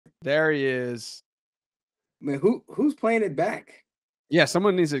There he is. Man, who's playing it back? Yeah,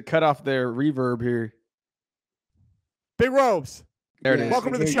 someone needs to cut off their reverb here. Big Robes. There it is.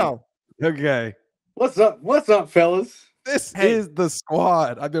 Welcome to the show. Okay. What's up? What's up, fellas? This is the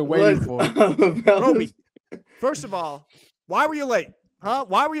squad I've been waiting for. Roby, first of all, why were you late? Huh?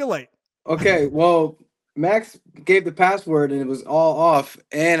 Why were you late? Okay, well, Max gave the password and it was all off,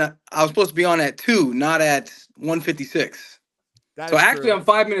 and I was supposed to be on at 2, not at 1:56. So actually, true. I'm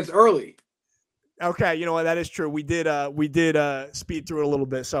 5 minutes early. Okay, you know what? That is true. We did speed through it a little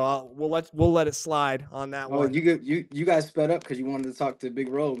bit, so we'll let it slide on that one. You guys sped up because you wanted to talk to Big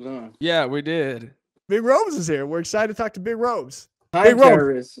Robes, huh? Yeah, we did. Big Robes is here. We're excited to talk to Big Robes. Hi,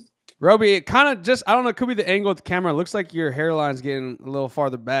 terrorists. Roby, it kind of just, I don't know, it could be the angle of the camera. It looks like your hairline's getting a little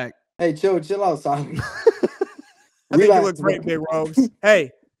farther back. Hey, chill out, Simon. I think you look great, Big Robes.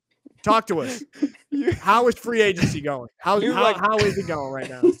 Hey, talk to us. How is free agency going? How is it going right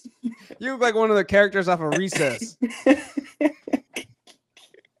now? You look like one of the characters off of Recess.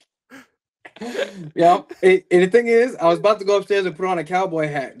 Yeah. And the thing is, I was about to go upstairs and put on a cowboy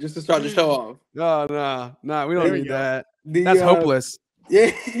hat just to start the show off. No, we don't need that. That's hopeless.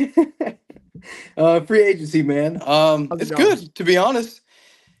 Yeah. Free agency, man. It's good, to be honest.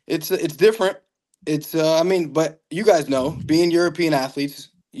 It's different. It's but you guys know, being European athletes,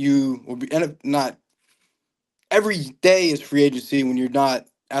 you will be not every day is free agency when you're not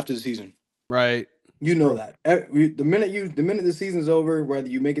after the season. Right. You know that. The minute the season's over, whether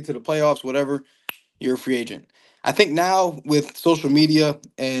you make it to the playoffs, whatever, you're a free agent. I think now with social media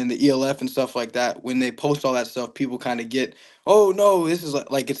and the ELF and stuff like that, when they post all that stuff, people kind of get, oh no, this is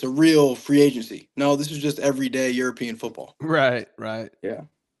like it's a real free agency. No, this is just everyday European football. Right. Yeah.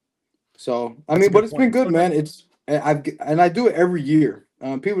 So but it's been good, man. I do it every year.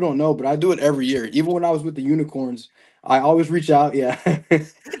 People don't know, but I do it every year. Even when I was with the Unicorns, I always reach out. Yeah.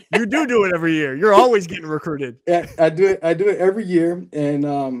 You do it every year. You're always getting recruited. Yeah, I do it every year.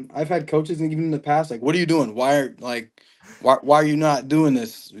 And I've had coaches even in the past like, what are you doing? Why are you not doing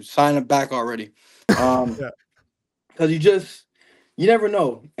this? Sign it back already. Because you never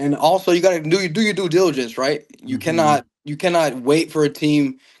know. And also you gotta do your due diligence, right? You cannot wait for a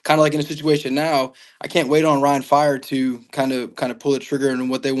team, kind of like in a situation now. I can't wait on Ryan Fire to kind of pull the trigger on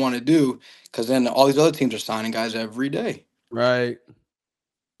what they want to do, because then all these other teams are signing guys every day. Right.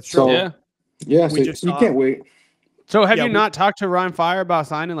 So yeah, so you can't wait. So have you not talked to Ryan Fire about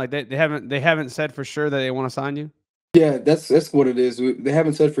signing? Like they haven't said for sure that they want to sign you? Yeah, that's what it is. They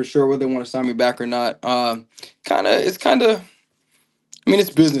haven't said for sure whether they want to sign me back or not.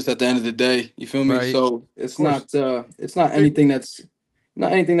 It's business at the end of the day. You feel me? Right. So it's not anything that's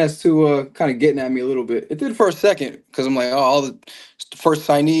too kind of getting at me a little bit. It did for a second, because I'm like, the first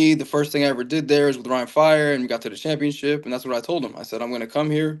signee, the first thing I ever did there is with Ryan Fire, and we got to the championship, and that's what I told him. I said, I'm going to come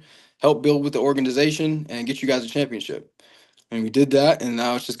here, help build with the organization, and get you guys a championship. And we did that, and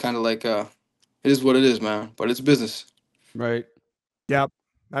now it's just kind of like, it is what it is, man. But it's business. Right. Yep.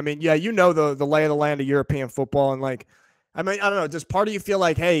 I mean, yeah, you know the lay of the land of European football, and I don't know, does part of you feel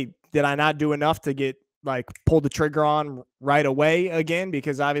like, hey, did I not do enough to get pull the trigger on right away again?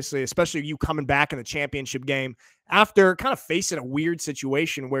 Because obviously, especially you coming back in the championship game after kind of facing a weird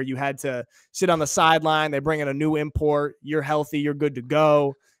situation where you had to sit on the sideline, they bring in a new import, you're healthy, you're good to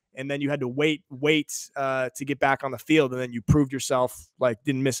go, and then you had to wait to get back on the field, and then you proved yourself,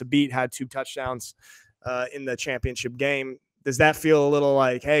 didn't miss a beat, had 2 touchdowns in the championship game. Does that feel a little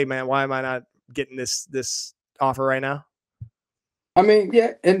like, hey man, why am I not getting this offer right now? I mean,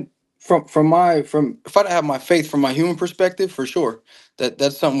 yeah, and from if I don't have my faith from my human perspective, for sure,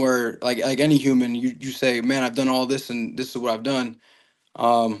 that's something where like any human, you say, man, I've done all this and this is what I've done.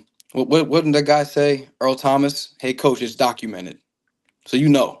 What did that guy say? Earl Thomas? Hey, coach, it's documented, so you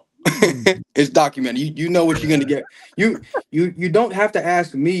know. It's documented. You know what you're gonna get. You don't have to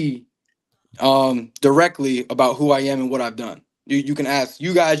ask me directly about who I am and what I've done. You can ask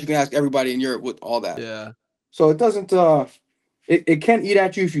you guys. You can ask everybody in Europe with all that. Yeah. So it doesn't. It can't eat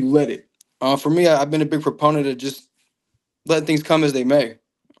at you if you let it. For me, I've been a big proponent of just letting things come as they may,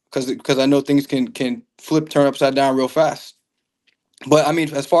 because I know things can turn upside down real fast. But I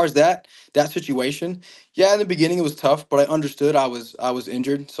mean, as far as that situation, yeah, in the beginning it was tough, but I understood I was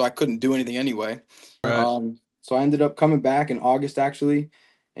injured, so I couldn't do anything anyway. Right. So I ended up coming back in August, actually,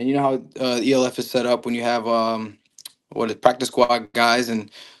 and you know how ELF is set up when you have practice squad guys, and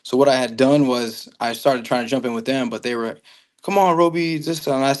so what I had done was I started trying to jump in with them, but they were, come on, Roby,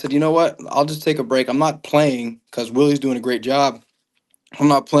 and I said, you know what? I'll just take a break. I'm not playing because Willie's doing a great job. I'm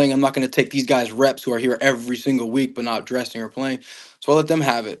not playing. I'm not going to take these guys reps who are here every single week but not dressing or playing. So I let them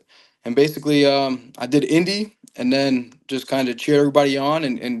have it. And basically, I did Indy and then just kind of cheered everybody on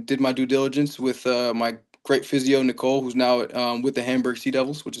and did my due diligence with my great physio, Nicole, who's now with the Hamburg Sea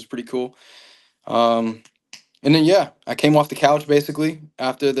Devils, which is pretty cool. And then, yeah, I came off the couch basically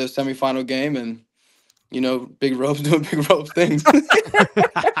after the semifinal game and, Big Robes doing Big Robes things.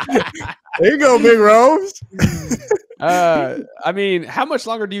 There you go, Big Robes. I mean, how much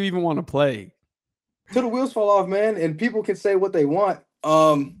longer do you even want to play? Till the wheels fall off, man. And people can say what they want.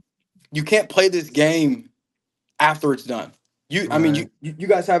 You can't play this game after it's done. I mean, you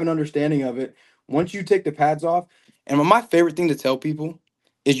guys have an understanding of it. Once you take the pads off, and my favorite thing to tell people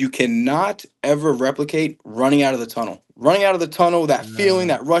is you cannot ever replicate running out of the tunnel. Running out of the tunnel, that feeling,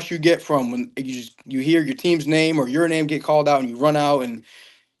 that rush you get from when you hear your team's name or your name get called out and you run out, and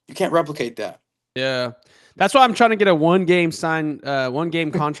you can't replicate that. Yeah. That's why I'm trying to get a one game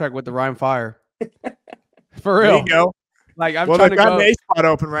contract with the Ryan Fire. For real. There you go. Like I'm trying to got go. an A spot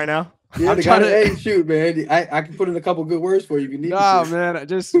open right now. Yeah, hey, shoot, man. I can put in a couple good words for you if you need. No, man.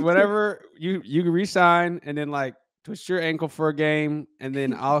 Just whenever you can re-sign and then like twist your ankle for a game, and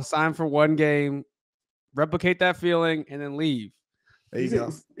then I'll sign for one game, replicate that feeling, and then leave. There you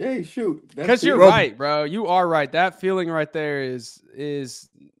go. Hey, shoot. Because you're right, bro. You are right. That feeling right there is that's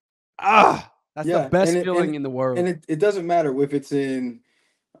the best feeling in the world. And it doesn't matter if it's in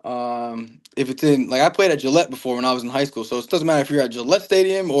like I played at Gillette before when I was in high school, so it doesn't matter if you're at Gillette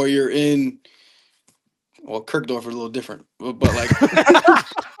Stadium or you're in Kirkdorf is a little different, but like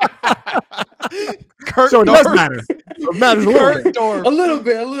so it does matter. It matters a little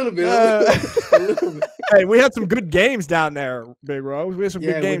bit. A little bit. Hey, we had some good games down there, Big Rose. We had some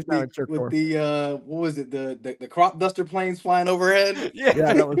good games down in Kirkdorf. With the what was it? The crop duster planes flying overhead. Yeah,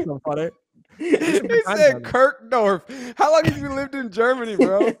 that was so funny. He said Kirkdorf. How long have you lived in Germany,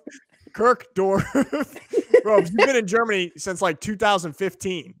 bro? Kirkdorf. Bro, you've been in Germany since like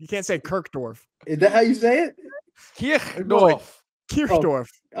 2015. You can't say Kirkdorf. Is that how you say it? Kirchdorf. Kirchdorf.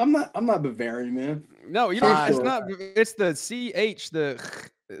 I'm not Bavarian, man. No, you don't. It's not. It's the CH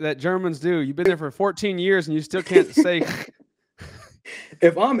that Germans do. You've been there for 14 years and you still can't say.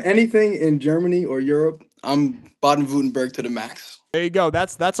 If I'm anything in Germany or Europe, I'm Baden-Württemberg to the max. There you go.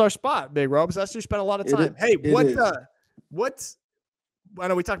 That's our spot, Big Robes. That's where you spent a lot of time. What's I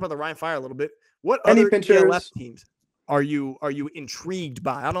know we talked about the Ryan Fire a little bit. What other ELF teams are you intrigued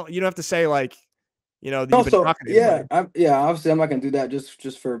by? You don't have to say like, you've been talking to obviously I'm not gonna do that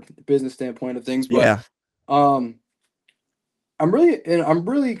just for business standpoint of things. But yeah. I'm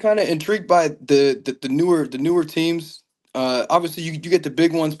really kind of intrigued by the newer teams. Obviously you get the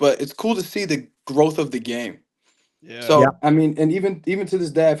big ones, but it's cool to see the growth of the game. Yeah. So I mean, and even to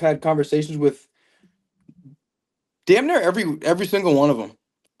this day, I've had conversations with damn near every single one of them.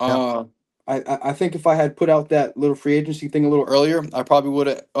 I think if I had put out that little free agency thing a little earlier, I probably would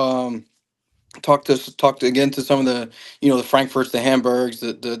have talked again to some of the the Frankfurts, the Hamburgs,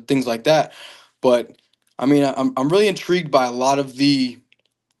 the things like that. But I mean, I'm really intrigued by a lot of the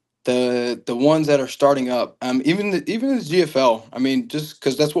ones that are starting up. Even the GFL. I mean, just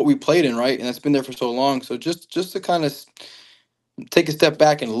because that's what we played in, right? And that's been there for so long. So just to kind of take a step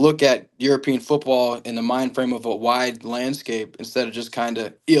back and look at European football in the mind frame of a wide landscape instead of just kind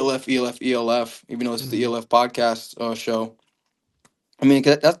of ELF, even though this is the ELF podcast show. I mean,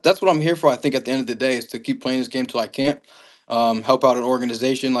 that's what I'm here for. I think at the end of the day is to keep playing this game till I can't, help out an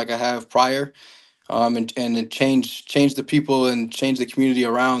organization like I have prior, and then change the people and change the community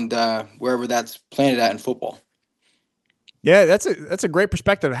around wherever that's planted at in football. Yeah, that's a great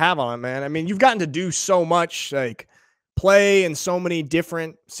perspective to have on it, man. I mean, you've gotten to do so much, like play in so many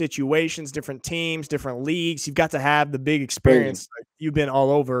different situations, different teams, different leagues. You've got to have the big experience. Like, you've been all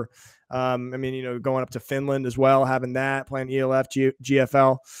over. I mean, going up to Finland as well, having that, playing ELF,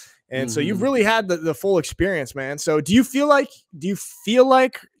 GFL. And so you've really had the full experience, man. So do you feel like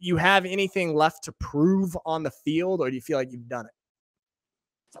you have anything left to prove on the field, or do you feel like you've done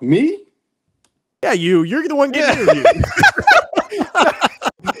it? Me? Yeah, you're the one getting interviewed.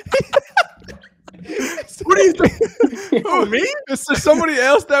 What do you think? Oh, me? Is there somebody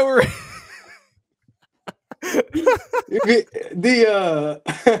else that we're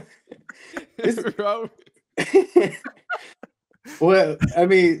well, I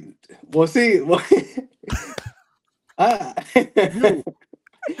mean, we'll see. I mean,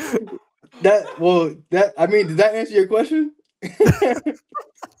 did that answer your question?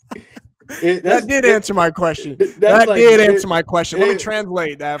 That did answer my question. That did answer my question. Let me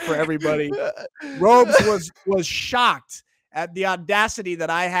translate that for everybody. Robes was shocked at the audacity that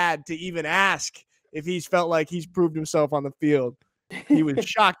I had to even ask if he's felt like he's proved himself on the field. He was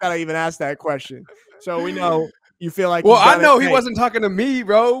shocked that I even asked that question. So we know you feel like. Well, I know he wasn't talking to me,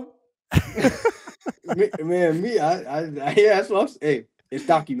 bro. Yeah, that's what I'm saying. Hey, it's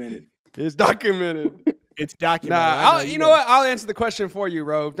documented. It's documented. It's documented. Nah, you know what? I'll answer the question for you,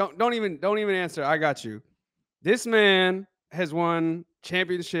 Rob. Don't even answer. I got you. This man has won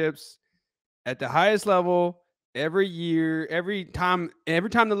championships at the highest level every year. Every time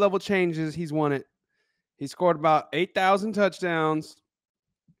the level changes, he's won it. He scored about 8,000 touchdowns,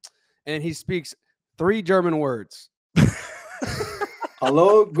 and he speaks 3 German words.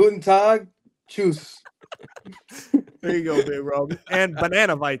 Hello, guten Tag, tschüss. There you go, Big Rob. And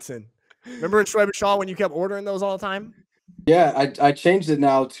banana Weizen. Remember in Schwäbisch Hall when you kept ordering those all the time? Yeah, I changed it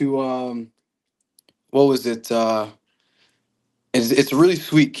now to what was it? It's really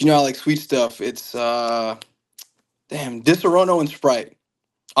sweet. You know, I like sweet stuff. It's Disaronno and Sprite.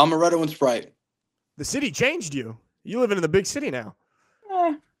 Amaretto and Sprite. The city changed you. You live in the big city now.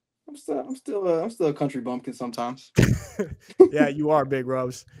 I'm still a country bumpkin sometimes. Yeah, you are, Big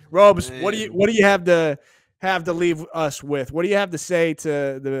Robes. Robes, what do you have to leave us with? What do you have to say to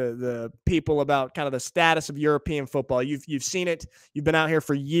the people about kind of the status of European football? You've seen it. You've been out here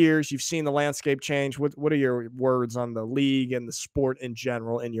for years. You've seen the landscape change. What are your words on the league and the sport in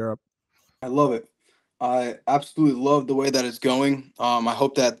general in Europe? I love it. I absolutely love the way that it's going. I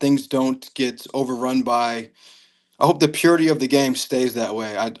hope that things don't get overrun by. I hope the purity of the game stays that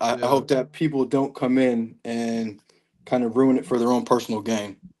way. I hope that people don't come in and kind of ruin it for their own personal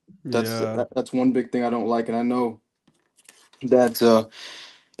gain. That's one big thing I don't like, and I know that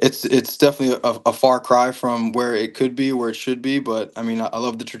it's definitely a far cry from where it could be, where it should be. But I mean, I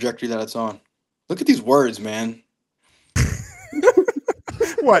love the trajectory that it's on. Look at these words, man.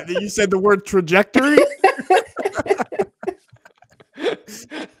 What? You said the word trajectory?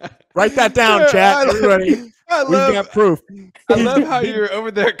 Write that down, chat. Everybody. We've got proof. I love how you're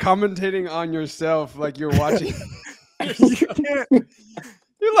over there commentating on yourself like you're watching.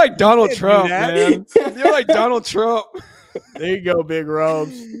 You're like Donald Trump, man. You're like Donald Trump. There you go, Big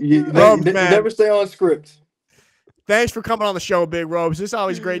Robes. Robes, man. Never stay on script. Thanks for coming on the show, Big Robes. It's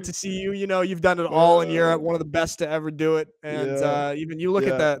always great to see you. You know, you've done it all in Europe, one of the best to ever do it. And even you look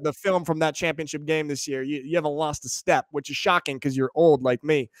at the film from that championship game this year, you haven't lost a step, which is shocking because you're old like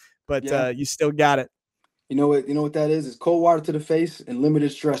me, but you still got it. You know what that is? It's cold water to the face and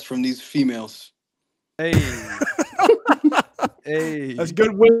limited stress from these females. Hey. Hey. That's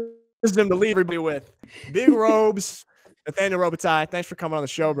good wisdom to leave everybody with. Big Robes. Nathaniel Robitaille, thanks for coming on the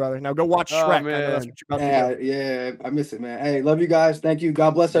show, brother. Now go watch Shrek. I know that's what you're about to do. Yeah, I miss it, man. Hey, love you guys. Thank you.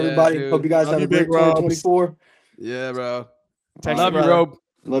 God bless everybody. Hope you guys have a great 2024. Yeah, bro. Love you, Rob.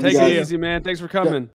 Love Take you guys. it easy, man. Thanks for coming.